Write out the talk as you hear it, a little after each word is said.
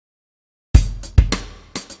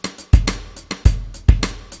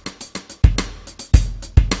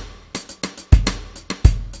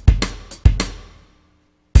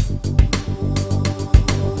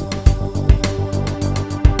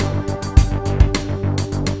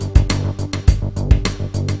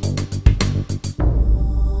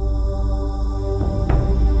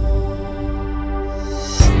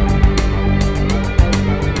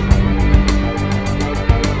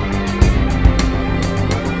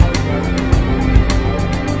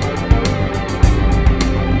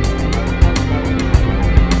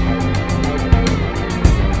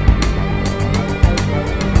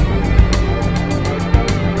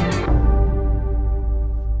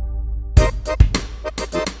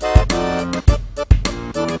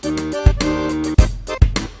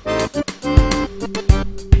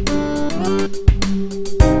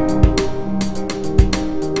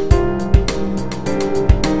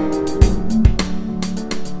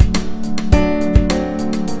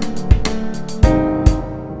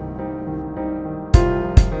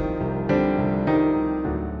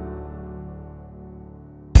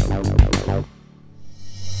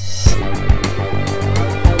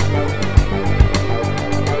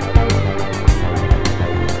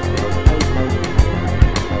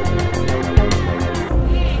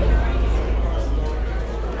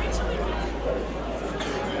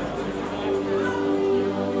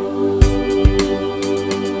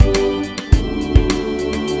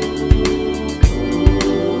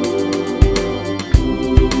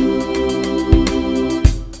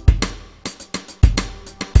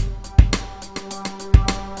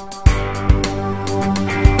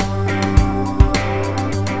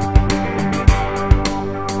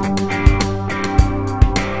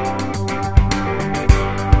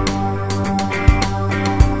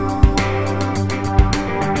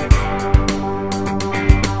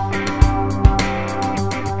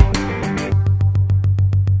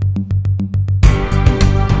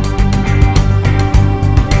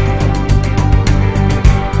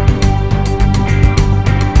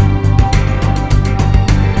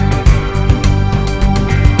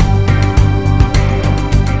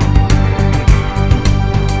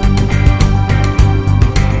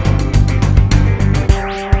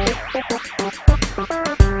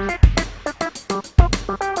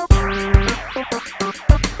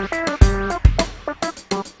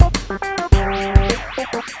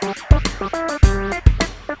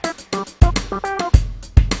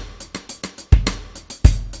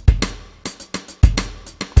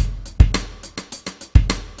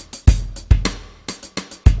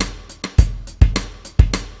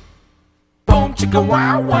Chicka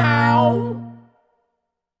wow wow.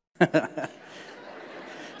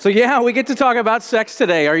 So yeah, we get to talk about sex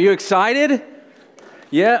today. Are you excited?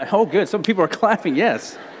 Yeah, oh good, some people are clapping,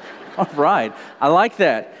 yes. All right, I like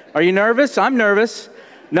that. Are you nervous? I'm nervous.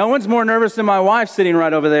 No one's more nervous than my wife sitting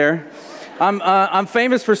right over there. I'm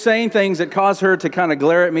famous for saying things that cause her to kind of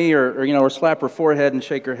glare at me or slap her forehead and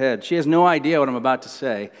shake her head. She has no idea what I'm about to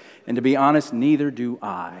say, and to be honest, neither do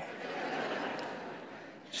I.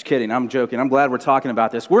 Just kidding, I'm joking. I'm glad we're talking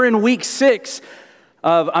about this. We're in week 4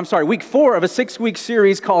 of a 6-week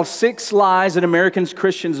series called 6 Lies That Americans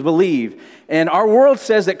Christians Believe. And our world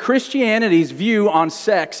says that Christianity's view on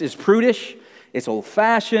sex is prudish, it's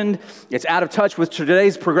old-fashioned, it's out of touch with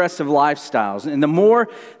today's progressive lifestyles. And the more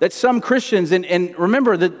that some Christians, and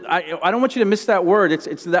remember that I don't want you to miss that word,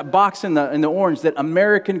 it's that box in the orange, that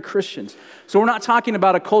American Christians. So we're not talking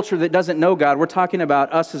about a culture that doesn't know God, we're talking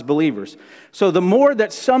about us as believers. So the more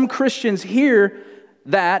that some Christians hear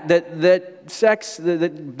that sex,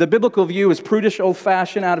 the biblical view is prudish,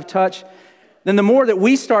 old-fashioned, out of touch, then the more that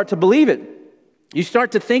we start to believe it. You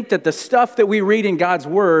start to think that the stuff that we read in God's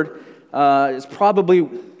Word it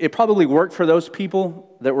probably worked for those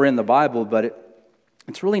people that were in the Bible, but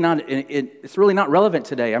it's really not relevant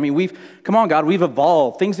today. I mean, come on, God, we've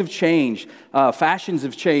evolved. Things have changed. Fashions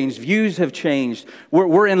have changed. Views have changed.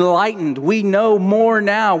 We're enlightened. We know more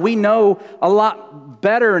now. We know a lot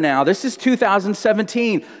better now. This is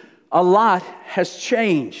 2017. A lot has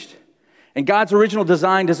changed. And God's original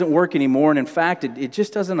design doesn't work anymore. And in fact, it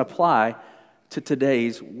just doesn't apply to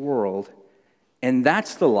today's world. And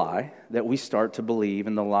that's the lie that we start to believe,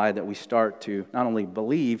 and the lie that we start to not only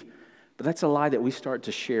believe, but that's a lie that we start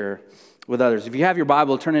to share with others. If you have your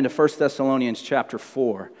Bible, turn into 1 Thessalonians chapter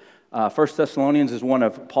 4. 1 Thessalonians is one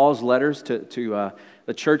of Paul's letters to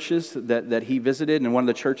the churches that he visited, and one of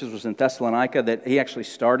the churches was in Thessalonica that he actually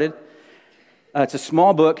started. It's a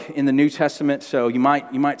small book in the New Testament, so you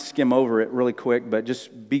might skim over it really quick, but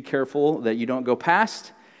just be careful that you don't go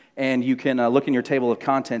past, and you can look in your table of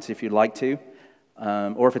contents if you'd like to.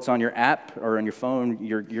 Or if it's on your app or on your phone,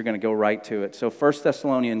 you're going to go right to it. So 1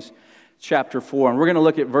 Thessalonians chapter 4, and we're going to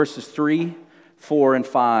look at verses 3, 4, and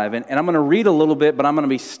 5. And I'm going to read a little bit, but I'm going to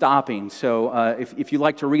be stopping. So if you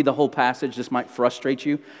like to read the whole passage, this might frustrate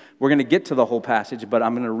you. We're going to get to the whole passage, but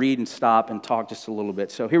I'm going to read and stop and talk just a little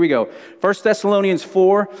bit. So here we go. 1 Thessalonians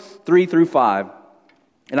 4, 3 through 5.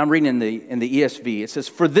 And I'm reading in the ESV. It says,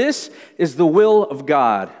 "For this is the will of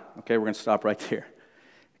God." Okay, we're going to stop right there.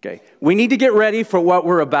 Okay, we need to get ready for what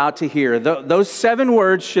we're about to hear. Those 7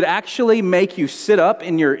 words should actually make you sit up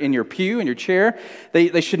in your pew, in your chair.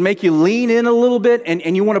 They should make you lean in a little bit,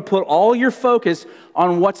 and you want to put all your focus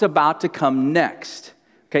on what's about to come next.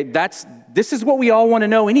 Okay, this is what we all want to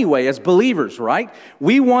know anyway as believers, right?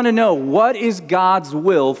 We want to know, what is God's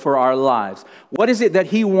will for our lives? What is it that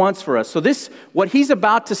He wants for us? So what He's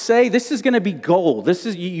about to say, this is going to be gold.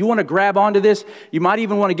 You want to grab onto this. You might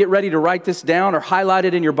even want to get ready to write this down or highlight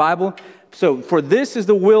it in your Bible. So, for this is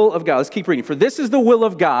the will of God. Let's keep reading. For this is the will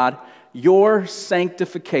of God, your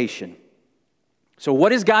sanctification. So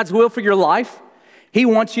what is God's will for your life? He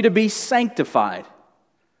wants you to be sanctified.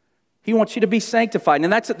 He wants you to be sanctified.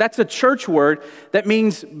 And that's a church word that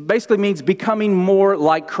basically means becoming more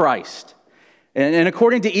like Christ. And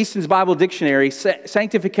according to Easton's Bible Dictionary,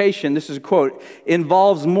 sanctification, this is a quote,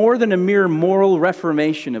 involves more than a mere moral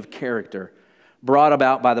reformation of character brought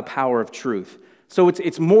about by the power of truth. So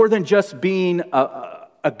it's more than just being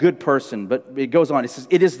a good person, but it goes on. It says,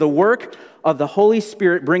 it is the work of the Holy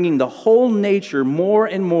Spirit bringing the whole nature more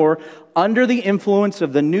and more under the influence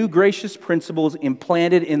of the new gracious principles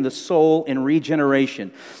implanted in the soul in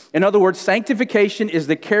regeneration. In other words, sanctification is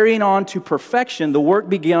the carrying on to perfection, the work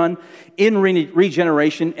begun in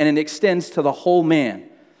regeneration, and it extends to the whole man.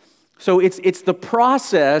 So it's the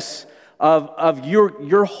process of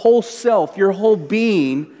your whole self, your whole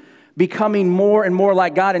being, becoming more and more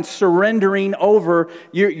like God and surrendering over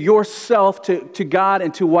yourself to God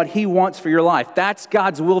and to what He wants for your life. That's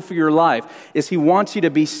God's will for your life, is He wants you to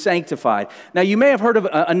be sanctified. Now, you may have heard of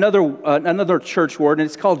another church word, and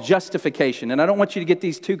it's called justification. And I don't want you to get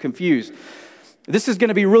these two confused. This is going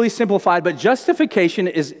to be really simplified, but justification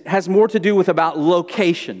has more to do with about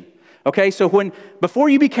location. Okay, so before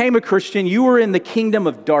you became a Christian, you were in the kingdom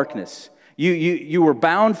of darkness. You were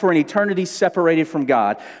bound for an eternity separated from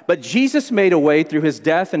God. But Jesus made a way through His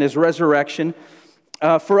death and His resurrection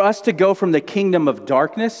for us to go from the kingdom of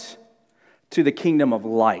darkness to the kingdom of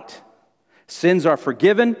light. Sins are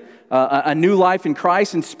forgiven, a new life in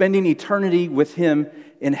Christ, and spending eternity with Him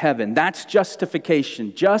in heaven. That's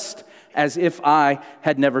justification. Just as if I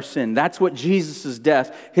had never sinned. That's what Jesus'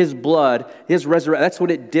 death, his blood, his resurrection, that's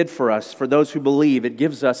what it did for us, for those who believe. It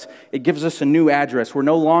gives us a new address. We're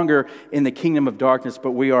no longer in the kingdom of darkness,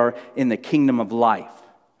 but we are in the kingdom of life.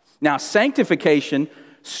 Now, sanctification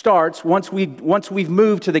starts once we've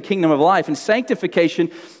moved to the kingdom of life. And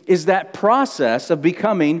sanctification is that process of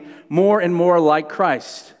becoming more and more like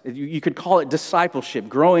Christ. You could call it discipleship,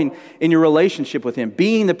 growing in your relationship with him,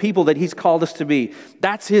 being the people that he's called us to be.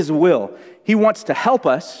 That's his will. He wants to help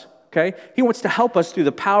us, okay? He wants to help us through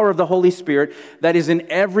the power of the Holy Spirit that is in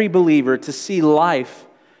every believer to see life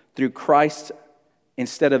through Christ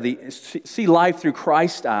see life through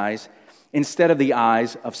Christ's eyes instead of the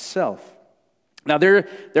eyes of self. Now,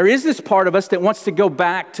 there is this part of us that wants to go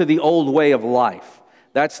back to the old way of life.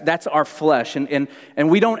 That's our flesh, and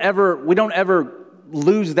we don't ever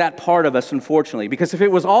lose that part of us, unfortunately. Because if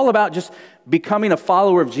it was all about just becoming a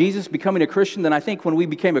follower of Jesus, becoming a Christian, then I think when we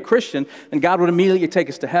became a Christian, then God would immediately take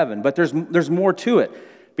us to heaven. But there's more to it,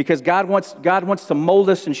 because God wants to mold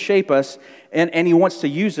us and shape us, and He wants to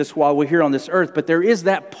use us while we're here on this earth. But there is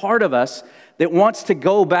that part of us that wants to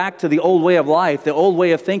go back to the old way of life, the old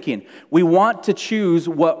way of thinking. We want to choose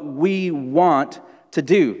what we want to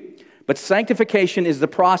do. But sanctification is the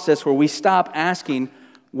process where we stop asking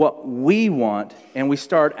what we want and we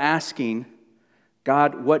start asking,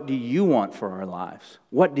 God, what do you want for our lives?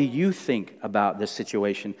 What do you think about this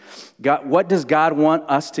situation? God, what does God want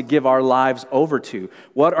us to give our lives over to?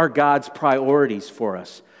 What are God's priorities for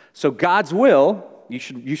us? So God's will, you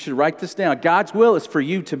should write this down. God's will is for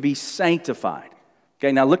you to be sanctified.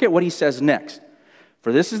 Okay, now look at what he says next.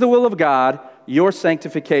 For this is the will of God, your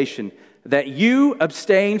sanctification, that you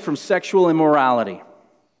abstain from sexual immorality.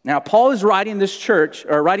 Now, Paul is writing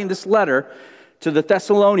this letter to the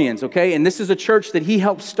Thessalonians, okay? And this is a church that he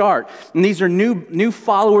helped start. And these are new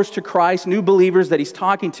followers to Christ, new believers that he's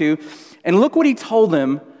talking to. And look what he told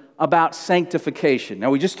them about sanctification.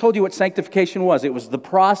 Now, we just told you what sanctification was. It was the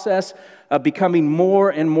process of becoming more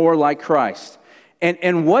and more like Christ.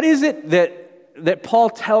 And what is it that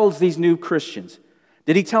Paul tells these new Christians?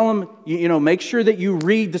 Did he tell them, make sure that you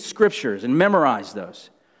read the scriptures and memorize those?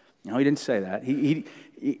 No, he didn't say that.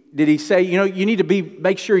 Did he say, you need to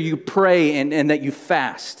make sure you pray and that you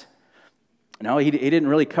fast? No, he didn't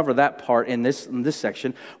really cover that part in this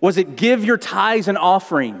section. Was it give your tithes and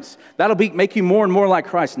offerings? That'll make you more and more like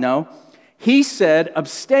Christ. No. He said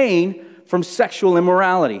abstain from sexual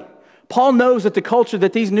immorality. Paul knows that the culture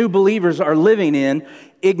that these new believers are living in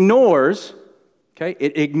ignores,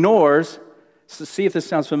 so see if this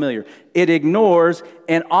sounds familiar. It ignores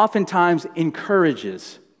and oftentimes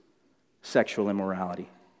encourages sexual immorality.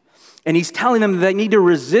 And he's telling them they need to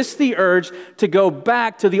resist the urge to go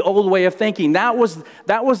back to the old way of thinking. That was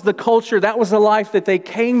the culture, that was the life that they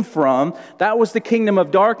came from. That was the kingdom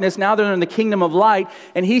of darkness. Now they're in the kingdom of light.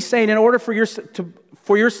 And he's saying in order for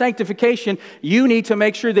your sanctification, you need to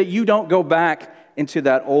make sure that you don't go back into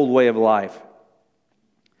that old way of life.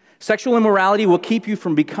 Sexual immorality will keep you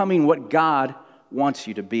from becoming what God wants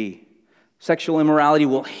you to be. Sexual immorality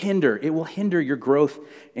will hinder your growth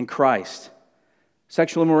in Christ.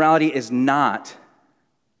 Sexual immorality is not,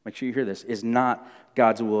 make sure you hear this, is not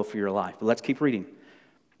God's will for your life. But let's keep reading.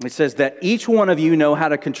 It says that each one of you know how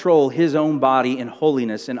to control his own body in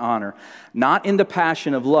holiness and honor, not in the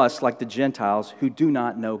passion of lust like the Gentiles who do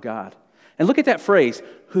not know God. And look at that phrase,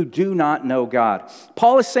 who do not know God.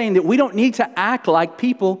 Paul is saying that we don't need to act like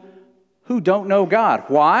people who don't know God.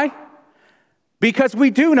 Why? Because we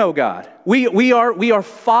do know God. We are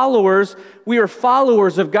followers. We are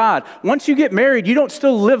followers of God. Once you get married, you don't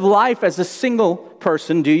still live life as a single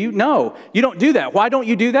person, do you? No, you don't do that. Why don't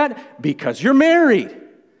you do that? Because you're married.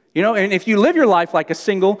 And if you live your life like a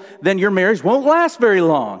single, then your marriage won't last very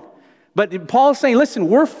long. But Paul's saying, listen,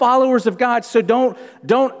 we're followers of God, so don't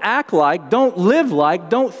act like, don't live like,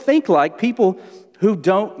 don't think like people who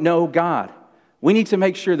don't know God. We need to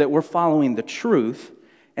make sure that we're following the truth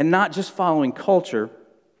and not just following culture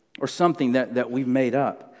or something that we've made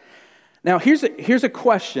up. Now, here's a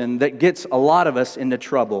question that gets a lot of us into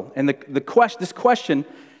trouble. And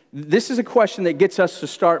this is a question that gets us to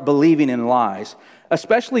start believing in lies,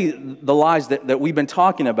 especially the lies that we've been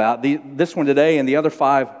talking about, this one today and the other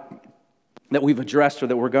 5 that we've addressed or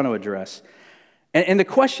that we're going to address. And the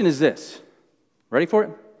question is this. Ready for it?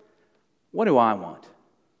 What do I want?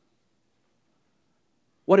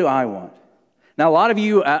 What do I want? Now, a lot of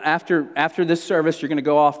you, after this service, you're going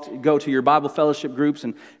to go to your Bible fellowship groups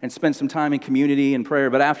and spend some time in community and prayer.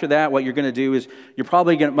 But after that, what you're going to do is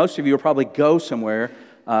most of you will probably go somewhere.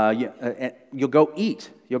 You'll go eat.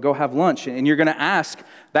 You'll go have lunch. And you're going to ask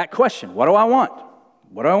that question, what do I want?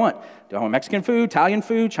 What do I want? Do I want Mexican food, Italian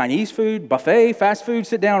food, Chinese food, buffet, fast food,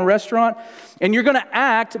 sit-down restaurant? And you're going to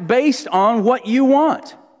act based on what you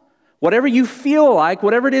want. Whatever you feel like,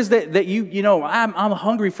 whatever it is that I'm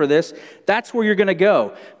hungry for this, that's where you're going to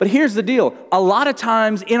go. But here's the deal. A lot of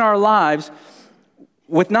times in our lives,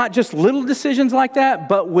 with not just little decisions like that,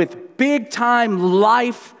 but with big-time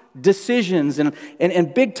life decisions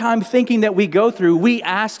and big-time thinking that we go through, we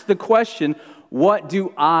ask the question, what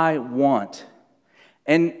do I want?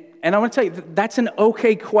 And I want to tell you, that's an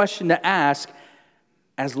okay question to ask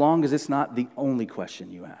as long as it's not the only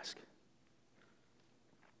question you ask.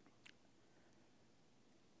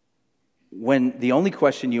 When the only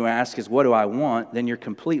question you ask is, what do I want? Then you're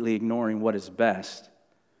completely ignoring what is best.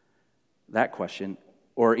 That question,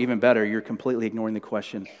 or even better, you're completely ignoring the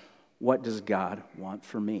question, what does God want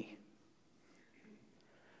for me?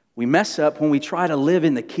 We mess up when we try to live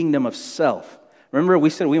in the kingdom of self. Remember, we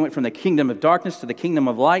said we went from the kingdom of darkness to the kingdom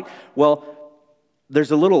of light? Well,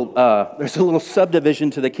 there's a little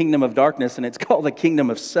subdivision to the kingdom of darkness, and it's called the kingdom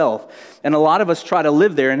of self. And a lot of us try to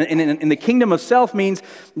live there. And the kingdom of self means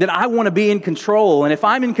that I want to be in control. And if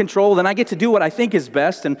I'm in control, then I get to do what I think is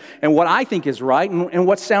best and what I think is right and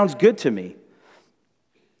what sounds good to me.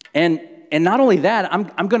 And not only that,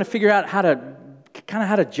 I'm going to figure out how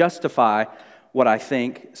to justify what I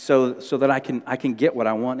think so that I can get what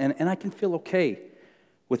I want and I can feel okay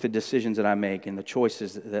with the decisions that I make and the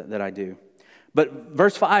choices that I do. But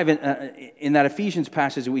verse 5 in that Ephesians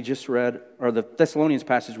passage we just read, or the Thessalonians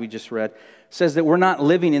passage we just read, says that we're not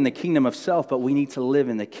living in the kingdom of self, but we need to live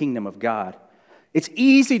in the kingdom of God. It's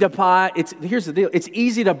easy to buy, here's the deal, it's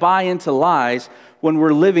easy to buy into lies when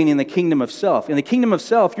we're living in the kingdom of self. In the kingdom of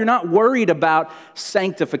self, you're not worried about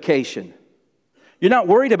sanctification. You're not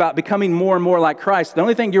worried about becoming more and more like Christ. The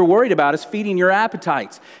only thing you're worried about is feeding your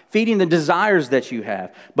appetites, feeding the desires that you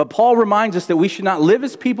have. But Paul reminds us that we should not live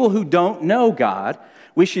as people who don't know God.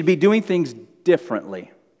 We should be doing things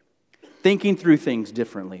differently, thinking through things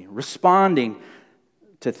differently, responding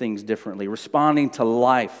to things differently, responding to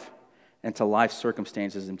life and to life's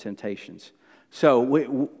circumstances and temptations.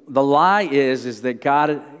 So the lie is that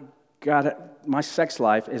God, my sex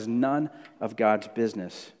life is none of God's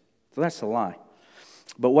business. So that's the lie.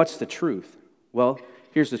 But what's the truth? Well,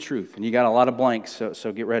 here's the truth. And you got a lot of blanks,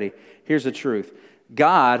 so get ready. Here's the truth.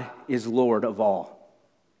 God is Lord of all.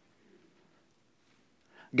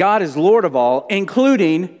 God is Lord of all,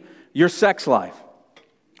 including your sex life.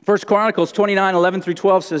 1 Chronicles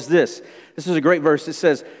 29:11-12 says this. This is a great verse. It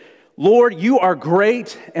says, Lord, you are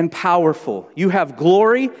great and powerful. You have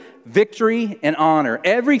glory, victory, and honor.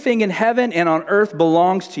 Everything in heaven and on earth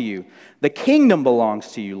belongs to you. The kingdom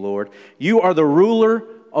belongs to you, Lord. You are the ruler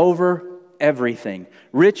over everything.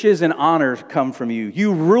 Riches and honor come from you.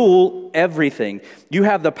 You rule everything. You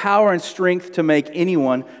have the power and strength to make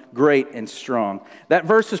anyone great and strong. That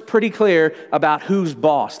verse is pretty clear about who's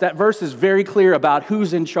boss. That verse is very clear about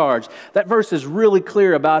who's in charge. That verse is really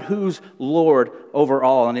clear about who's Lord over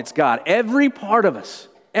all, and it's God. Every part of us,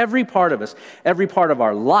 every part of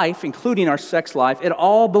our life, including our sex life, it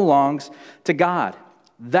all belongs to God.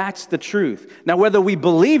 That's the truth. Now, whether we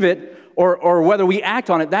believe it or whether we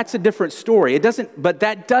act on it, that's a different story. But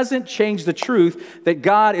that doesn't change the truth that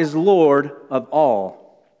God is Lord of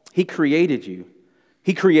all. He created you.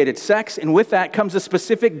 He created sex, and with that comes a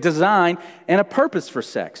specific design and a purpose for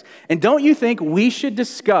sex. And don't you think we should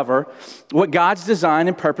discover what God's design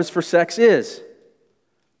and purpose for sex is?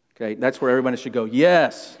 Okay, that's where everybody should go,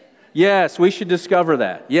 yes. Yes, we should discover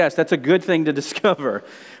that. Yes, that's a good thing to discover.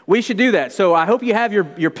 We should do that. So I hope you have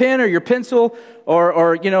your pen or your pencil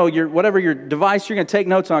or your whatever your device you're going to take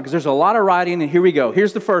notes on, because there's a lot of writing, and here we go.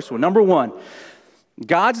 Here's the first one. Number one,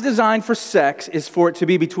 God's design for sex is for it to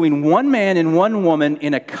be between one man and one woman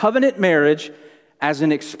in a covenant marriage as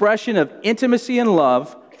an expression of intimacy and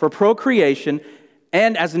love for procreation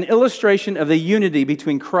and as an illustration of the unity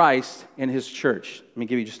between Christ and His church. Let me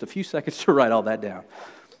give you just a few seconds to write all that down.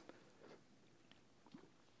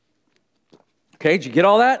 Okay, did you get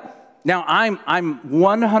all that? Now, I'm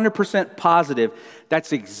 100% positive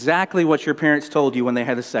that's exactly what your parents told you when they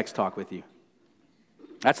had the sex talk with you.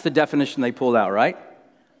 That's the definition they pulled out, right?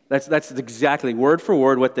 That's exactly word for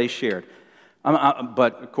word what they shared.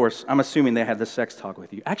 But, of course, I'm assuming they had the sex talk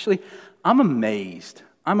with you. Actually, I'm amazed.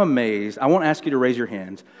 I won't ask you to raise your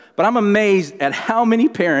hands, but I'm amazed at how many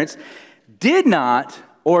parents did not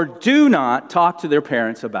or do not talk to their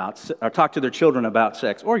parents about, or talk to their children about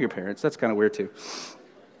sex, or your parents. That's kind of weird too.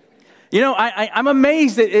 You know, I'm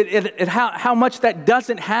amazed at how much that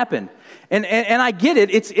doesn't happen, and I get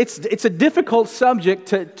it. It's a difficult subject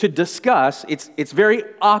to discuss. It's very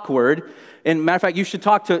awkward. And matter of fact, you should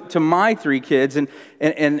talk to my 3 kids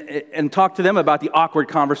and talk to them about the awkward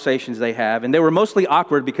conversations they have. And they were mostly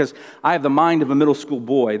awkward because I have the mind of a middle school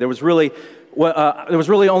boy. There was really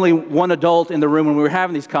only one adult in the room when we were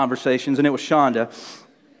having these conversations, and it was Shonda.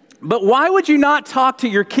 But why would you not talk to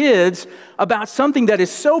your kids about something that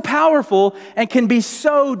is so powerful and can be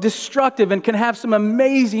so destructive and can have some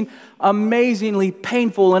amazingly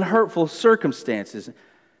painful and hurtful circumstances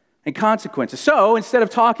and consequences? So instead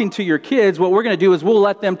of talking to your kids, what we're going to do is we'll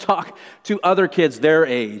let them talk to other kids their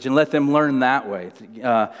age and let them learn that way.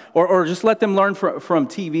 Or just let them learn from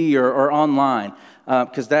TV or online,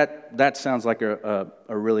 because that sounds like a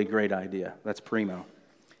really great idea. That's primo.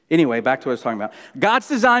 Anyway, back to what I was talking about. God's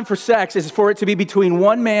design for sex is for it to be between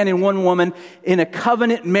one man and one woman in a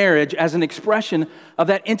covenant marriage as an expression of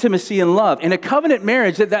that intimacy and love. In a covenant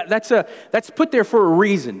marriage, that's put there for a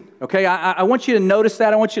reason, okay? I want you to notice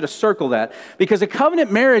that. I want you to circle that. Because a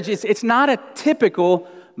covenant marriage, it's not a typical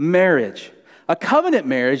marriage. A covenant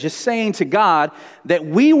marriage is saying to God that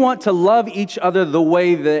we want to love each other the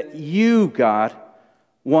way that you, God,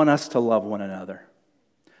 want us to love one another.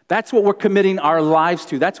 That's what we're committing our lives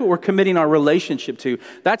to. That's what we're committing our relationship to.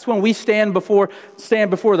 That's when we stand before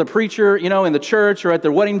the preacher, in the church or at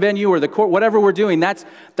the wedding venue or the court, whatever we're doing. That's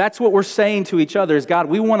what we're saying to each other is, God,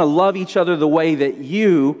 we want to love each other the way that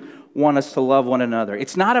you want us to love one another.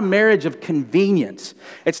 It's not a marriage of convenience.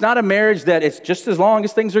 It's not a marriage that it's just as long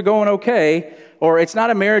as things are going okay, or it's not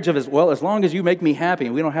a marriage of as long as you make me happy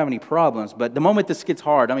and we don't have any problems. But the moment this gets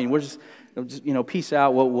hard, we're just peace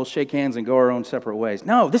out, we'll shake hands and go our own separate ways.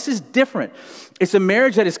 No, this is different. It's a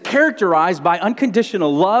marriage that is characterized by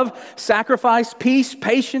unconditional love, sacrifice, peace,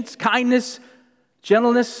 patience, kindness,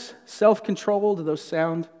 gentleness, self-control. Do those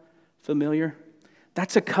sound familiar?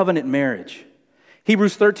 That's a covenant marriage.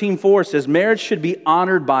 Hebrews 13:4 says, marriage should be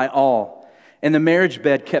honored by all, and the marriage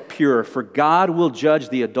bed kept pure, for God will judge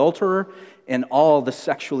the adulterer and all the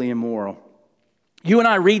sexually immoral. You and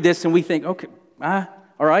I read this and we think, okay,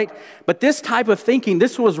 all right? But this type of thinking,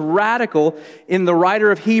 this was radical in the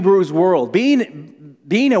writer of Hebrews world.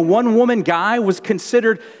 Being a one-woman guy was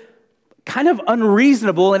considered kind of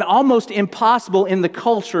unreasonable and almost impossible in the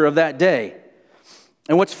culture of that day.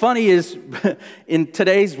 And what's funny is, in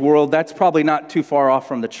today's world, that's probably not too far off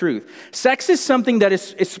from the truth. Sex is something that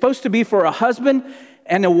is supposed to be for a husband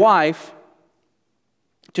and a wife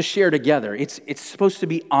to share together. It's supposed to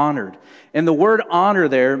be honored. And the word honor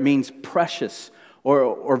there means precious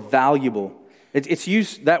or valuable. It's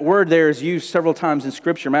used. That word there is used several times in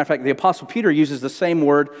Scripture. Matter of fact, the Apostle Peter uses the same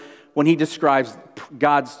word when he describes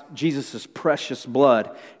Jesus' precious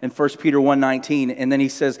blood in 1 Peter 1:19, and then he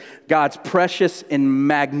says God's precious and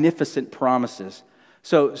magnificent promises.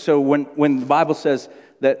 So when the Bible says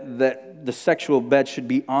that the sexual bed should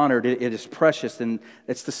be honored, it is precious, and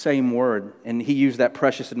it's the same word. And he used that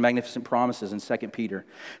precious and magnificent promises in 2 Peter.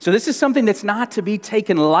 So this is something that's not to be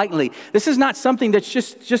taken lightly. This is not something that's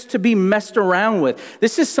just to be messed around with.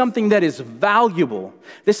 This is something that is valuable.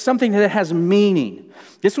 This is something that has meaning.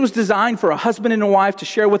 This was designed for a husband and a wife to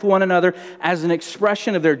share with one another as an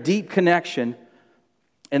expression of their deep connection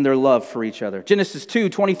and their love for each other. Genesis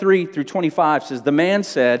 2:23-25 says, the man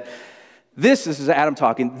said, this is Adam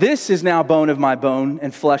talking, this is now bone of my bone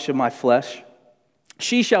and flesh of my flesh.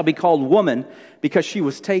 She shall be called woman because she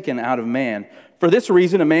was taken out of man. For this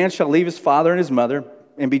reason, a man shall leave his father and his mother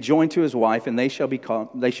and be joined to his wife, and they shall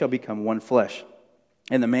become one flesh.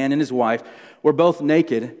 And the man and his wife were both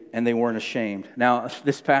naked, and they weren't ashamed. Now,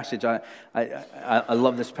 this passage, I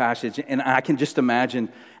love this passage, and I can just imagine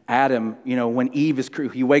Adam, when Eve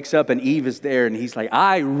he wakes up and Eve is there, and he's like,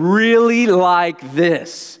 I really like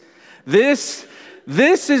this. This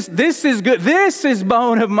is good. This is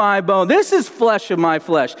bone of my bone. This is flesh of my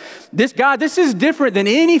flesh. This is different than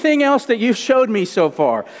anything else that you've showed me so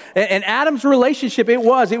far. And Adam's relationship, it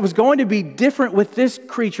was going to be different with this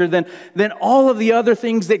creature than all of the other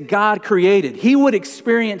things that God created. He would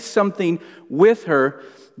experience something with her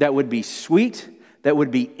that would be sweet, that would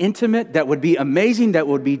be intimate, that would be amazing, that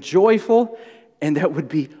would be joyful, and that would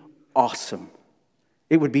be awesome.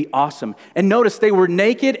 It would be awesome. And notice they were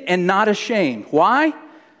naked and not ashamed. Why?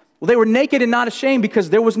 Well, they were naked and not ashamed because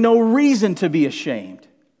there was no reason to be ashamed.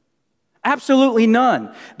 Absolutely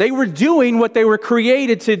none. They were doing what they were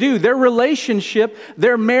created to do. Their relationship,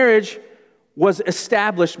 their marriage was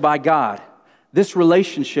established by God. This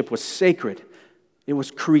relationship was sacred. It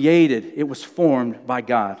was created. It was formed by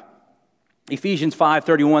God. Ephesians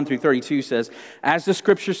 5:31-32 says, as the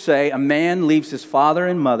scriptures say, a man leaves his father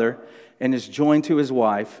and mother and is joined to his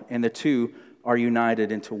wife, and the two are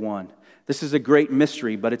united into one. This is a great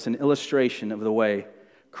mystery, but it's an illustration of the way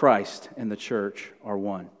Christ and the church are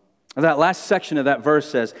one. That last section of that verse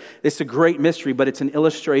says, it's a great mystery, but it's an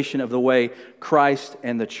illustration of the way Christ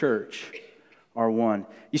and the church are one.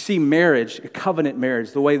 You see, marriage, a covenant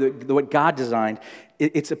marriage, the way that what God designed,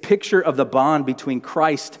 it's a picture of the bond between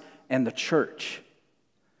Christ and the church.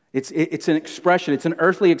 It's an expression, it's an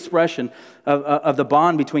earthly expression of the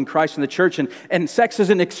bond between Christ and the church. And sex is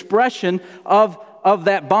an expression of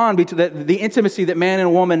that bond, between the intimacy that man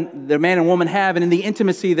and woman have, and in the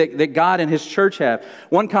intimacy that God and His church have.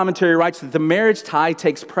 One commentary writes that the marriage tie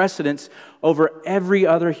takes precedence over every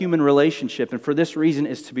other human relationship, and for this reason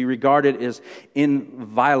is to be regarded as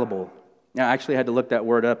inviolable. Now, I actually had to look that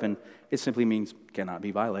word up, and it simply means cannot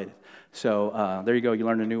be violated. So there you go. You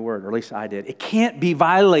learned a new word, or at least I did. It can't be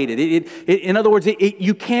violated. In other words,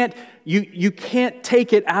 you can't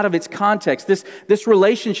take it out of its context. This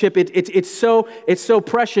relationship, it's so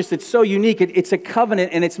precious. It's so unique. It's a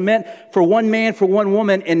covenant, and it's meant for one man, for one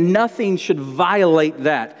woman, and nothing should violate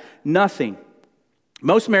that. Nothing.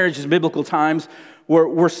 Most marriages in biblical times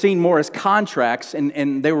were seen more as contracts,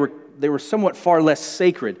 and they were somewhat far less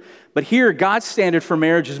sacred. But here, God's standard for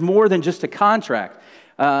marriage is more than just a contract.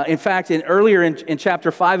 In fact, earlier in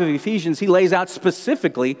chapter 5 of Ephesians, he lays out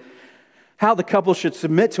specifically how the couple should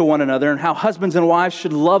submit to one another and how husbands and wives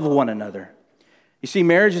should love one another. You see,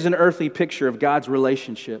 marriage is an earthly picture of God's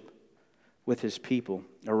relationship with His people,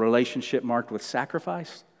 a relationship marked with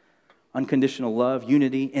sacrifice, unconditional love,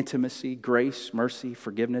 unity, intimacy, grace, mercy,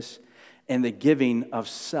 forgiveness, and the giving of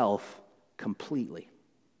self completely.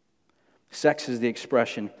 Sex is the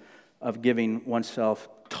expression of giving oneself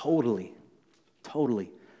totally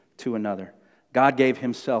to another. God gave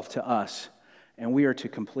Himself to us, and we are to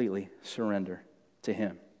completely surrender to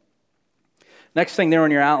Him. Next thing there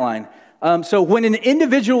on your outline. So when an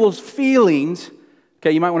individual's feelings,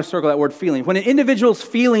 okay, you might want to circle that word feeling. When an individual's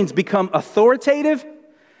feelings become authoritative,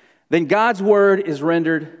 then God's word is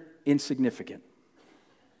rendered insignificant.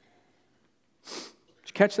 Did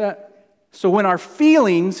you catch that? So when our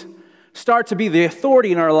feelings start to be the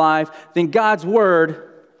authority in our life, then God's word,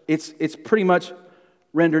 it's pretty much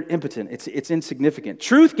rendered impotent. It's insignificant.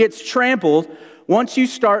 Truth gets trampled once you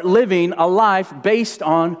start living a life based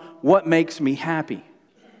on what makes me happy.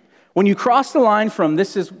 When you cross the line from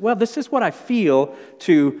this is what I feel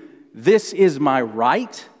to this is my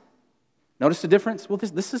right. Notice the difference? Well,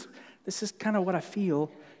 this is kind of what I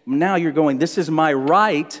feel. Now you're going, this is my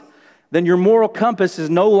right. Then your moral compass is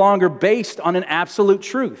no longer based on an absolute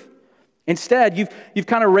truth. Instead, you've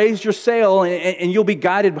kind of raised your sail, and you'll be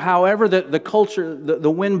guided however the culture,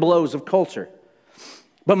 the wind blows of culture.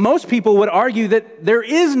 But most people would argue that there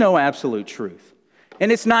is no absolute truth.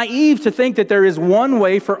 And it's naive to think that there is one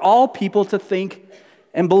way for all people to think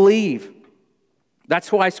and believe.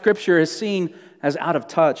 That's why Scripture is seen as out of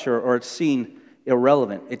touch or it's seen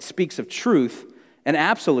irrelevant. It speaks of truth, an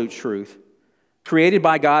absolute truth, created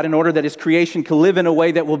by God in order that His creation can live in a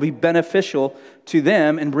way that will be beneficial to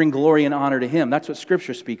them and bring glory and honor to Him. That's what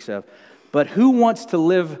Scripture speaks of. But who wants to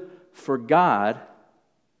live for God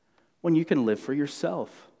when you can live for yourself?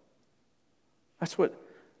 That's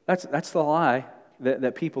the lie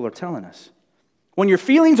that people are telling us. When your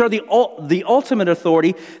feelings are the ultimate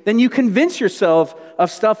authority, then you convince yourself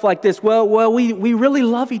of stuff like this. Well, we really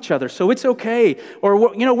love each other, so it's okay. Or,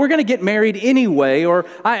 we're going to get married anyway. Or,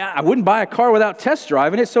 I wouldn't buy a car without test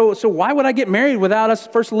driving it, so why would I get married without us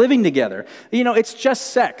first living together? It's just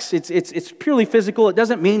sex. It's purely physical. It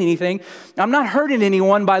doesn't mean anything. I'm not hurting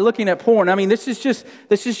anyone by looking at porn. I mean, this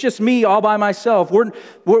is just me all by myself.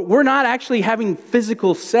 We're not actually having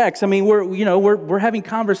physical sex. I mean, we're having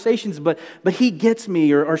conversations, but he gets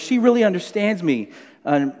me, or she really understands me,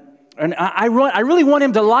 and I really want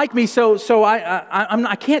him to like me, so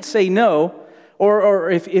I can't say no, or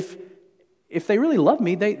if they really love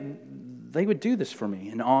me, they would do this for me,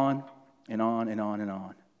 and on and on and on and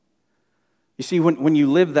on. You see, when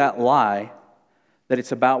you live that lie that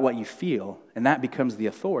it's about what you feel, and that becomes the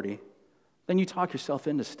authority, then you talk yourself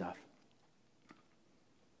into stuff.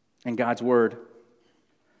 And God's word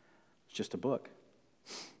is just a book.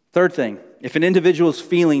 Third thing, if an individual's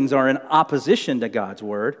feelings are in opposition to God's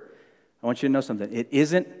word, I want you to know something. It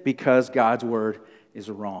isn't because God's word is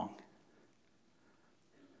wrong.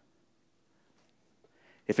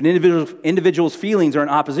 If an individual's feelings are in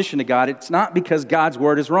opposition to God, it's not because God's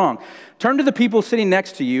word is wrong. Turn to the people sitting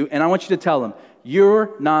next to you, and I want you to tell them,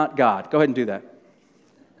 you're not God. Go ahead and do that.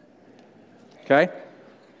 Okay?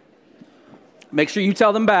 Make sure you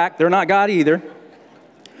tell them back. They're not God either.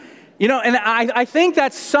 And I think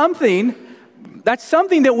that's something That's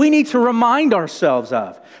something that we need to remind ourselves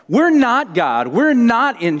of. We're not God. We're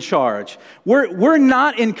not in charge. We're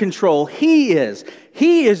not in control. He is.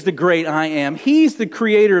 He is the great I am. He's the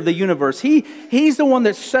creator of the universe. He's the one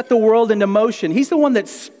that set the world into motion. He's the one that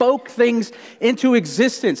spoke things into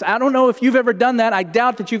existence. I don't know if you've ever done that. I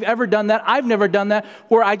doubt that you've ever done that. I've never done that,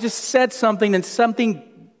 where I just said something and something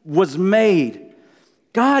was made.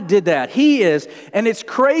 God did that. He is. And it's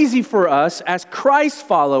crazy for us as Christ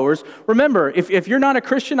followers. Remember, if you're not a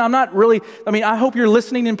Christian, I hope you're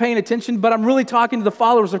listening and paying attention, but I'm really talking to the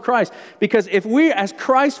followers of Christ. Because if we as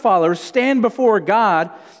Christ followers stand before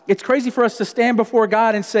God, it's crazy for us to stand before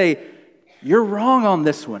God and say, you're wrong on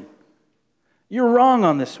this one. You're wrong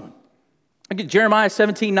on this one. Look at Jeremiah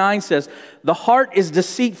 17:9 says, the heart is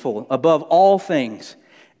deceitful above all things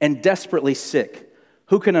and desperately sick.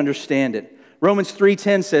 Who can understand it? Romans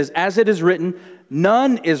 3:10 says, as it is written,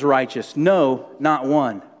 none is righteous, no, not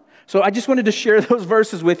one. So I just wanted to share those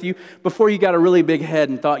verses with you before you got a really big head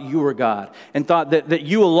and thought you were God and thought that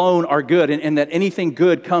you alone are good and that anything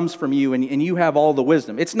good comes from you and you have all the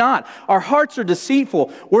wisdom. It's not. Our hearts are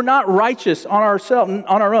deceitful. We're not righteous on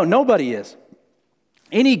our own. Nobody is.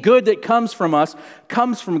 Any good that comes from us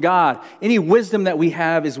comes from God. Any wisdom that we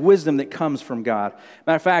have is wisdom that comes from God.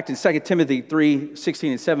 Matter of fact, in 2 Timothy 3:16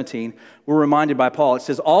 and 17, we're reminded by Paul, it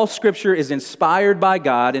says, all Scripture is inspired by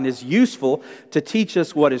God and is useful to teach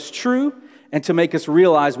us what is true and to make us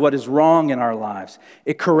realize what is wrong in our lives.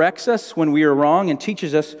 It corrects us when we are wrong and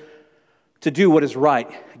teaches us to do what is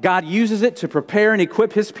right. God uses it to prepare and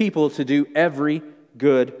equip His people to do every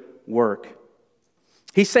good work.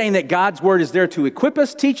 He's saying that God's word is there to equip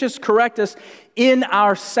us, teach us, correct us in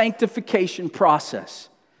our sanctification process.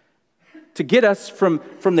 To get us from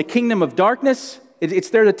the kingdom of darkness. It's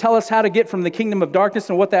there to tell us how to get from the kingdom of darkness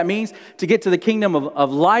and what that means. To get to the kingdom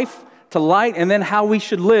of life, to light, and then how we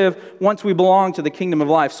should live once we belong to the kingdom of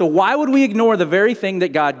life. So why would we ignore the very thing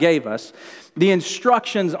that God gave us? The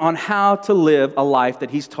instructions on how to live a life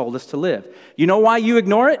that He's told us to live. You know why you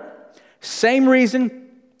ignore it? Same reason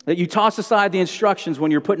that you toss aside the instructions when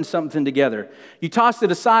you're putting something together. You toss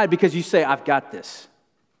it aside because you say, I've got this.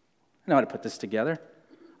 I know how to put this together.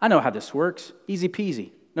 I know how this works. Easy peasy.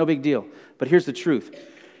 No big deal. But here's the truth.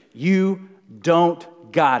 You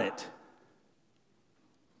don't got it.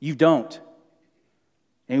 You don't.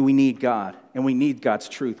 And we need God. And we need God's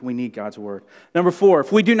truth. We need God's word. Number 4,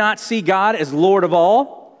 if we do not see God as Lord of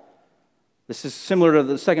all, this is similar to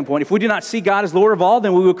the second point. If we do not see God as Lord of all,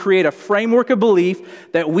 then we will create a framework of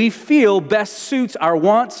belief that we feel best suits our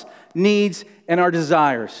wants, needs, and our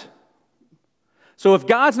desires. So if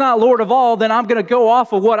God's not Lord of all, then I'm going to go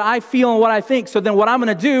off of what I feel and what I think. So then what I'm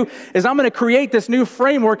going to do is I'm going to create this new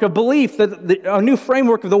framework of belief, a new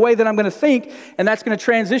framework of the way that I'm going to think, and that's going to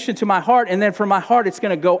transition to my heart, and then from my heart it's going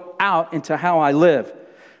to go out into how I live.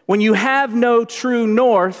 When you have no true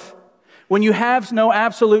north, when you have no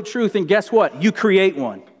absolute truth, and guess what? You create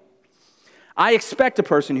one. I expect a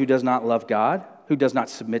person who does not love God, who does not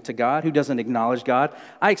submit to God, who doesn't acknowledge God,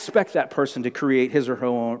 I expect that person to create his or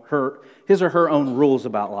her own rules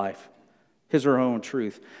about life, his or her own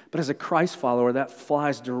truth. But as a Christ follower, that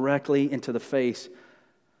flies directly into the face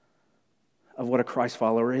of what a Christ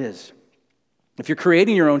follower is. If you're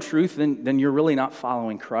creating your own truth, then you're really not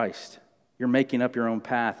following Christ. You're making up your own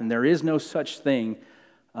path, and there is no such thing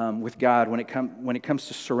with God when it comes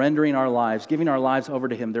to surrendering our lives, giving our lives over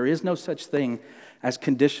to Him. There is no such thing as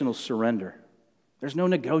conditional surrender. There's no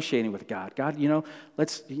negotiating with God. God,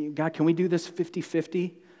 God, can we do this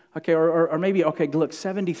 50-50? Okay, or maybe, okay, look,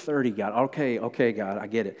 70-30, God. Okay, God, I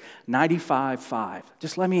get it. 95-5.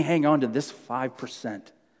 Just let me hang on to this 5%,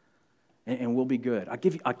 and we'll be good. I'll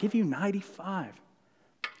give you 95.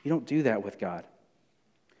 You don't do that with God.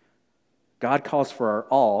 God calls for our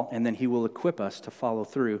all, and then He will equip us to follow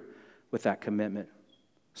through with that commitment.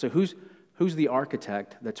 So who's the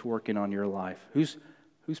architect that's working on your life? Who's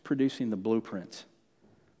producing the blueprints?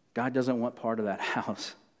 God doesn't want part of that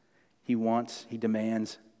house. He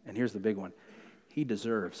demands, and here's the big one, He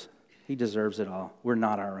deserves. He deserves it all. We're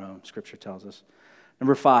not our own, Scripture tells us.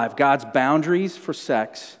 Number 5, God's boundaries for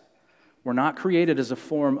sex were not created as a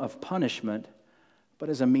form of punishment, but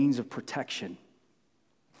as a means of protection.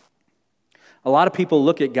 A lot of people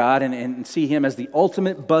look at God and see Him as the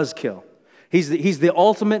ultimate buzzkill. He's the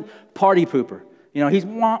ultimate party pooper. He's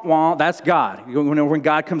wah-wah, that's God. When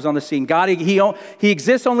God comes on the scene. God, he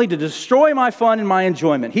exists only to destroy my fun and my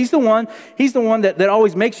enjoyment. He's the one that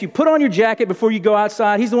always makes you put on your jacket before you go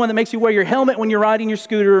outside. He's the one that makes you wear your helmet when you're riding your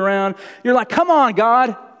scooter around. You're like, come on,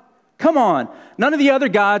 God. Come on. None of the other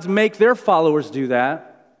gods make their followers do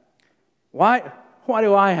that. Why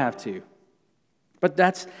do I have to? But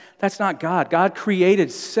that's not God. God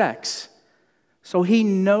created sex, so he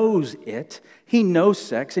knows it. He knows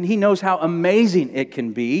sex, and he knows how amazing it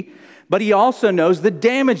can be, but he also knows the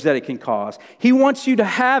damage that it can cause. He wants you to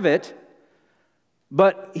have it,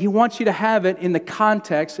 but he wants you to have it in the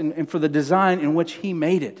context and for the design in which he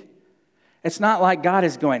made it. It's not like God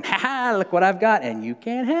is going, ha, look what I've got, and you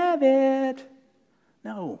can't have it.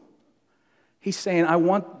 No. He's saying, I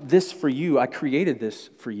want this for you. I created this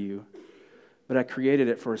for you, but I created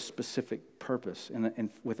it for a specific purpose and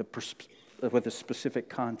with a specific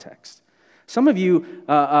context. Some of you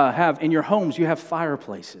have, in your homes, you have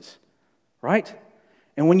fireplaces, right?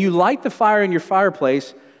 And when you light the fire in your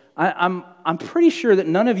fireplace, I'm pretty sure that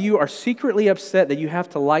none of you are secretly upset that you have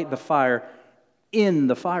to light the fire in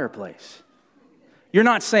the fireplace. You're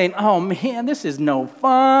not saying, oh man, this is no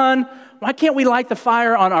fun. Why can't we light the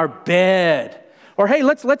fire on our bed? Or hey,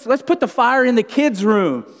 let's put the fire in the kids'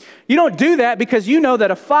 room. You don't do that because you know that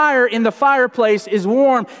a fire in the fireplace is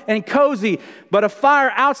warm and cozy, but a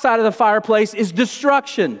fire outside of the fireplace is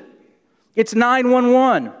destruction. It's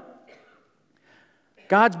 911.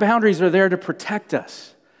 God's boundaries are there to protect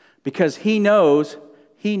us because he knows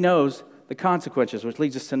the consequences, which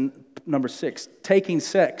leads us to number 6. Taking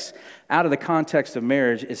sex out of the context of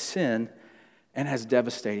marriage is sin and has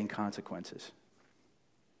devastating consequences.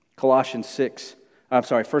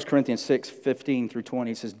 1 Corinthians 6, 15 through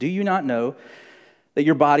 20 says, do you not know that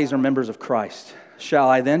your bodies are members of Christ? Shall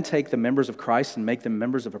I then take the members of Christ and make them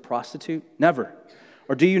members of a prostitute? Never.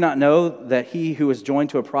 Or do you not know that he who is joined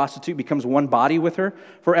to a prostitute becomes one body with her?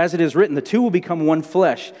 For as it is written, the two will become one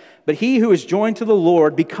flesh. But he who is joined to the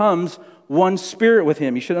Lord becomes one spirit with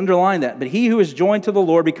him. You should underline that. But he who is joined to the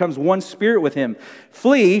Lord becomes one spirit with him.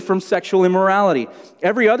 Flee from sexual immorality.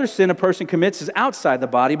 Every other sin a person commits is outside the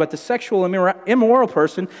body, but the sexual immoral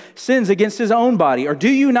person sins against his own body. Or do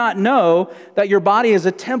you not know that your body is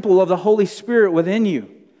a temple of the Holy Spirit within you,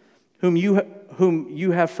 whom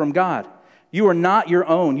you have from God? You are not your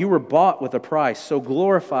own. You were bought with a price. So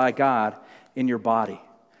glorify God in your body.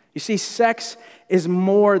 You see, sex is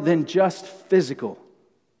more than just physical.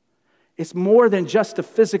 It's more than just a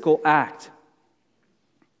physical act.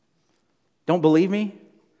 Don't believe me?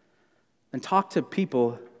 Then talk to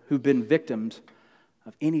people who've been victims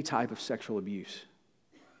of any type of sexual abuse.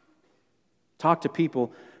 Talk to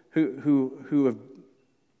people who've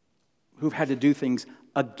had to do things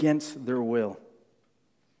against their will.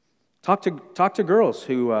 Talk to girls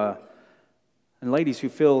and ladies who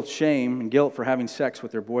feel shame and guilt for having sex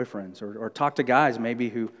with their boyfriends, or talk to guys maybe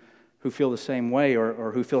who feel the same way,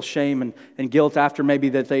 or who feel shame and guilt after maybe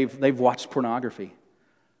that they've watched pornography.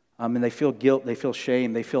 And they feel guilt, they feel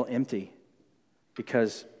shame, they feel empty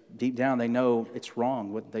because deep down they know it's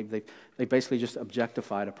wrong. They basically just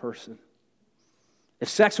objectified a person. If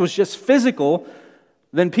sex was just physical,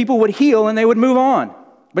 then people would heal and they would move on.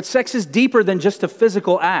 But sex is deeper than just a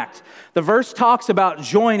physical act. The verse talks about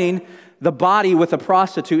joining the body with a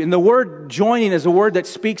prostitute. And the word joining is a word that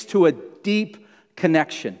speaks to a deep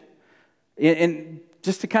connection. And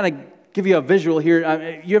just to kind of give you a visual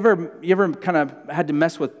here, you ever kind of had to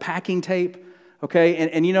mess with packing tape? Okay,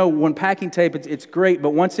 and you know, when packing tape, it's great,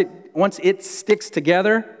 but once it sticks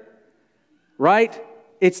together, right,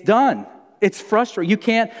 it's done. It's frustrating. You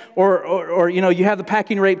can't, or you know, you have the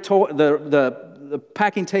packing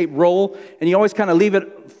tape roll, and you always kind of leave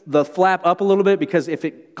the flap up a little bit because if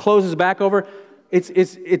it closes back over,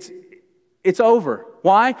 it's over.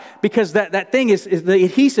 Why? Because that thing is the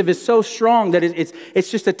adhesive is so strong that it's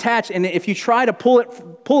just attached, and if you try to pull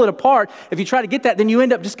it apart, if you try to get that, then you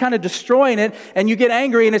end up just kind of destroying it, and you get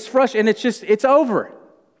angry, and it's frustrating, and it's over.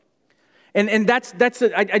 And I just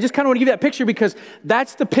kind of want to give you that picture because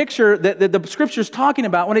that's the picture that the Scripture is talking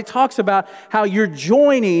about when it talks about how you're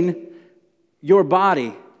joining your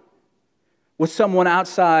body with someone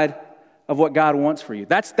outside of what God wants for you.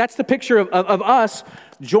 That's the picture of us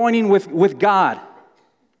joining with God.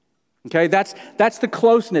 Okay, that's the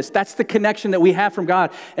closeness, that's the connection that we have from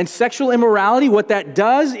God. And sexual immorality, what that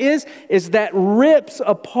does is that rips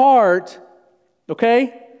apart,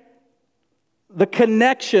 okay, the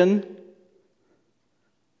connection,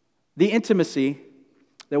 the intimacy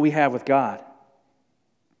that we have with God.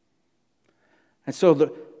 And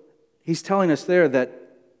so he's telling us there that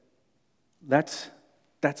that's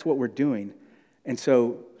what we're doing. And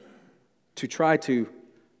so to try to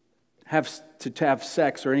have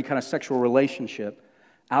sex or any kind of sexual relationship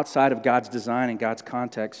outside of God's design and God's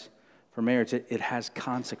context for marriage, it has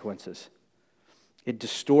consequences. It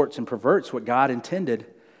distorts and perverts what God intended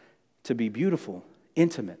to be beautiful,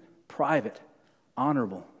 intimate, private,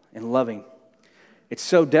 honorable, and loving. It's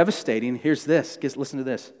so devastating. Here's this. Listen to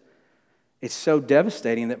this. It's so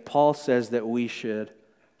devastating that Paul says that we should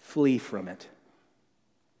flee from it.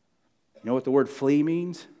 You know what the word flee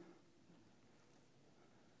means? It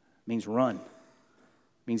means run.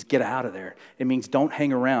 It means get out of there. It means don't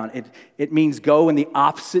hang around. It means go in the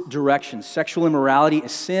opposite direction. Sexual immorality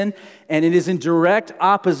is sin, and it is in direct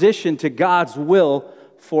opposition to God's will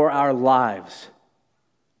for our lives.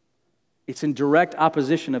 It's in direct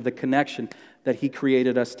opposition of the connection that He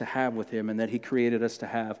created us to have with Him and that He created us to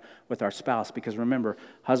have with our spouse. Because remember,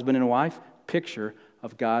 husband and wife, picture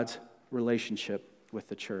of God's relationship with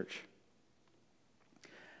the church.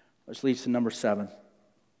 Which leads to number 7.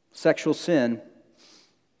 Sexual sin,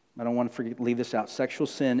 I don't want to leave this out. Sexual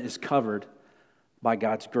sin is covered by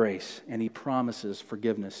God's grace, and He promises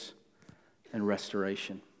forgiveness and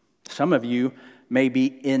restoration. Some of you may be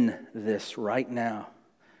in this right now.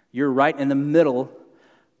 You're right in the middle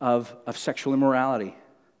of sexual immorality.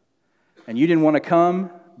 And you didn't want to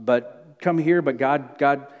come here, but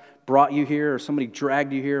God brought you here, or somebody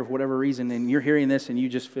dragged you here for whatever reason, and you're hearing this and you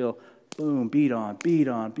just feel, boom, beat on.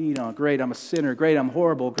 Great, I'm a sinner. Great, I'm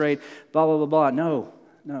horrible. Great, blah, blah, blah, blah.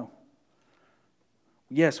 No.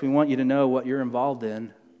 Yes, we want you to know what you're involved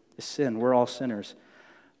in is sin. We're all sinners.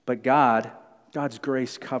 But God's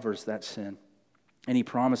grace covers that sin. And He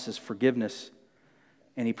promises forgiveness.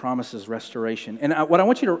 And He promises restoration. And I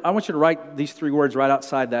want you to write these 3 words right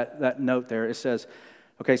outside that note there. It says,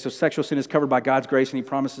 okay, so sexual sin is covered by God's grace and He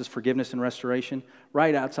promises forgiveness and restoration.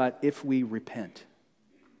 Right outside, if we repent.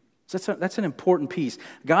 So that's an important piece.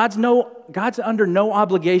 God's under no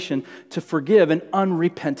obligation to forgive an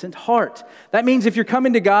unrepentant heart. That means if you're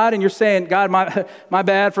coming to God and you're saying, God, my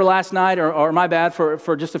bad for last night, or my bad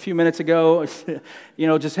for just a few minutes ago,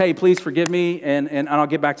 just, hey, please forgive me and I'll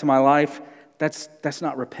get back to my life. That's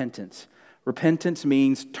not repentance. Repentance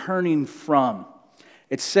means turning from.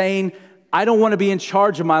 It's saying, I don't want to be in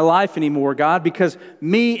charge of my life anymore, God, because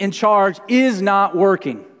me in charge is not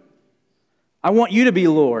working. I want you to be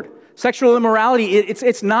Lord. Sexual immorality,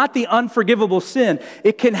 it's not the unforgivable sin.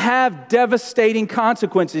 It can have devastating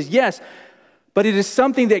consequences, yes, but it is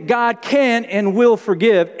something that God can and will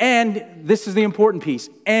forgive. And this is the important piece,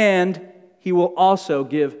 and He will also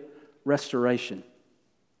give restoration.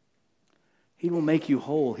 He will make you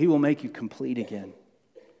whole. He will make you complete again.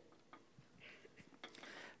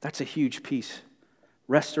 That's a huge piece.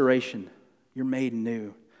 Restoration. You're made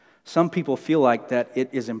new. Some people feel like that it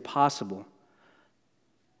is impossible.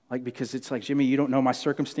 Because it's like, Jimmy, you don't know my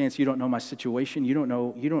circumstance, you don't know my situation, you don't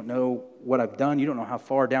know what I've done, you don't know how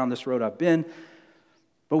far down this road I've been.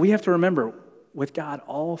 But we have to remember, with God,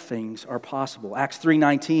 all things are possible. Acts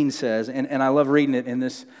 3:19 says, and I love reading it in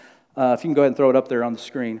this, if you can go ahead and throw it up there on the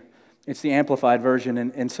screen. It's the Amplified version,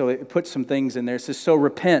 and so it puts some things in there. It says, so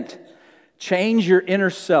repent, change your inner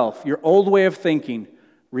self, your old way of thinking,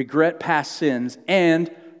 regret past sins,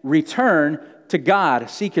 and return to God.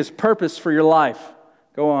 Seek His purpose for your life.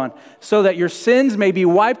 Go on. So that your sins may be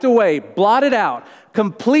wiped away, blotted out,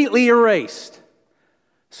 completely erased.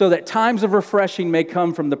 So that times of refreshing may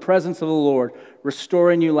come from the presence of the Lord,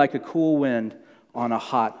 restoring you like a cool wind on a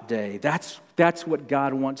hot day. That's what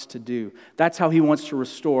God wants to do. That's how He wants to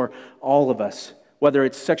restore all of us. Whether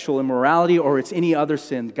it's sexual immorality or it's any other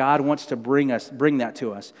sin, God wants to bring that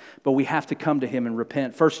to us. But we have to come to Him and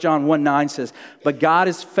repent. 1 John 1:9 says, but God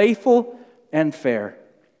is faithful and fair.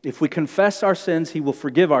 If we confess our sins, He will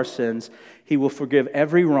forgive our sins. He will forgive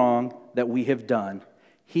every wrong that we have done.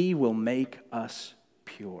 He will make us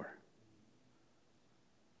pure.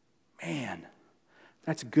 Man,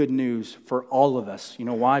 that's good news for all of us. You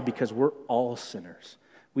know why? Because we're all sinners.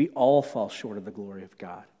 We all fall short of the glory of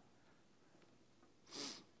God.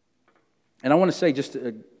 And I want to say just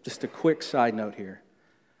a quick side note here.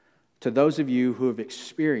 To those of you who have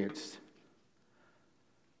experienced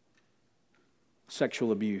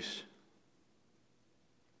sexual abuse.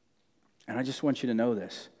 And I just want you to know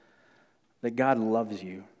this, that God loves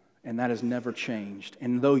you, and that has never changed.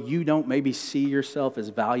 And though you don't maybe see yourself as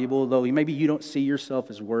valuable, though maybe you don't see yourself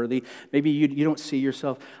as worthy, maybe you don't see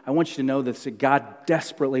yourself, I want you to know this, that God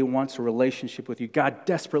desperately wants a relationship with you. God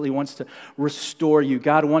desperately wants to restore you.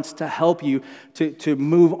 God wants to help you to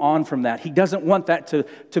move on from that. He doesn't want that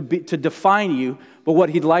to define you, but what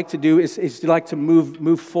He'd like to do is He'd like to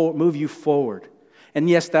move you forward. And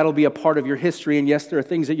yes, that'll be a part of your history. And yes, there are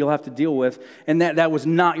things that you'll have to deal with. And that was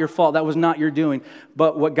not your fault. That was not your doing.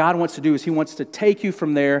 But what God wants to do is He wants to take you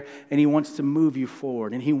from there and He wants to move you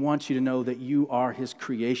forward. And He wants you to know that you are His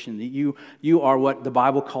creation, that you are what the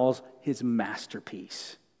Bible calls His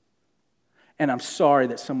masterpiece. And I'm sorry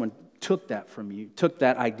that someone took that from you, took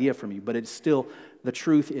that idea from you. But it's still, the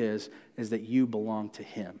truth is that you belong to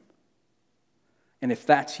Him. And if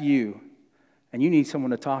that's you, and you need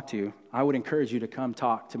someone to talk to, I would encourage you to come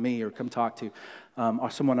talk to me or come talk to or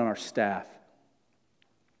someone on our staff.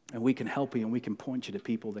 And we can help you, and we can point you to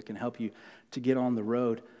people that can help you to get on the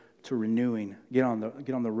road to renewing, get on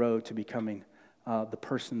the road to becoming the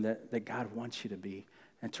person that God wants you to be,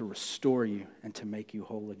 and to restore you and to make you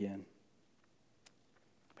whole again.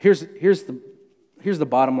 Here's the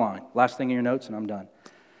bottom line. Last thing in your notes, and I'm done.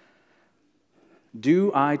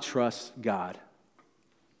 Do I trust God?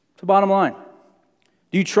 It's the bottom line.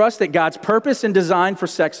 Do you trust that God's purpose and design for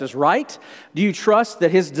sex is right? Do you trust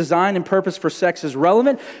that His design and purpose for sex is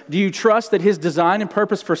relevant? Do you trust that His design and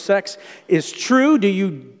purpose for sex is true? Do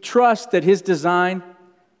you trust that His design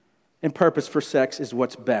and purpose for sex is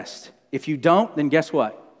what's best? If you don't, then guess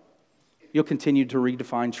what? You'll continue to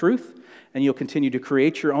redefine truth, and you'll continue to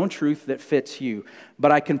create your own truth that fits you.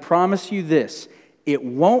 But I can promise you this: it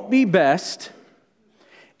won't be best,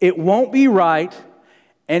 it won't be right,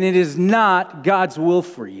 and it is not God's will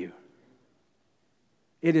for you.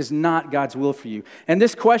 It is not God's will for you. And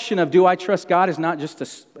this question of do I trust God is not just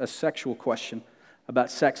a sexual question about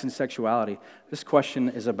sex and sexuality. This question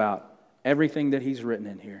is about everything that He's written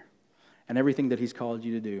in here and everything that He's called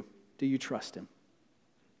you to do. Do you trust Him?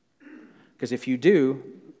 Because if you do,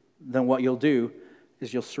 then what you'll do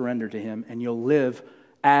is you'll surrender to Him, and you'll live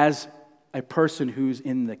as a person who's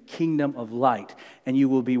in the kingdom of light, and you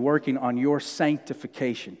will be working on your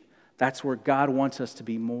sanctification. That's where God wants us to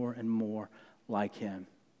be more and more like Him.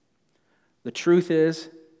 The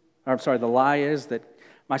lie is that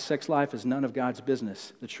my sex life is none of God's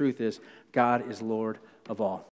business. The truth is God is Lord of all.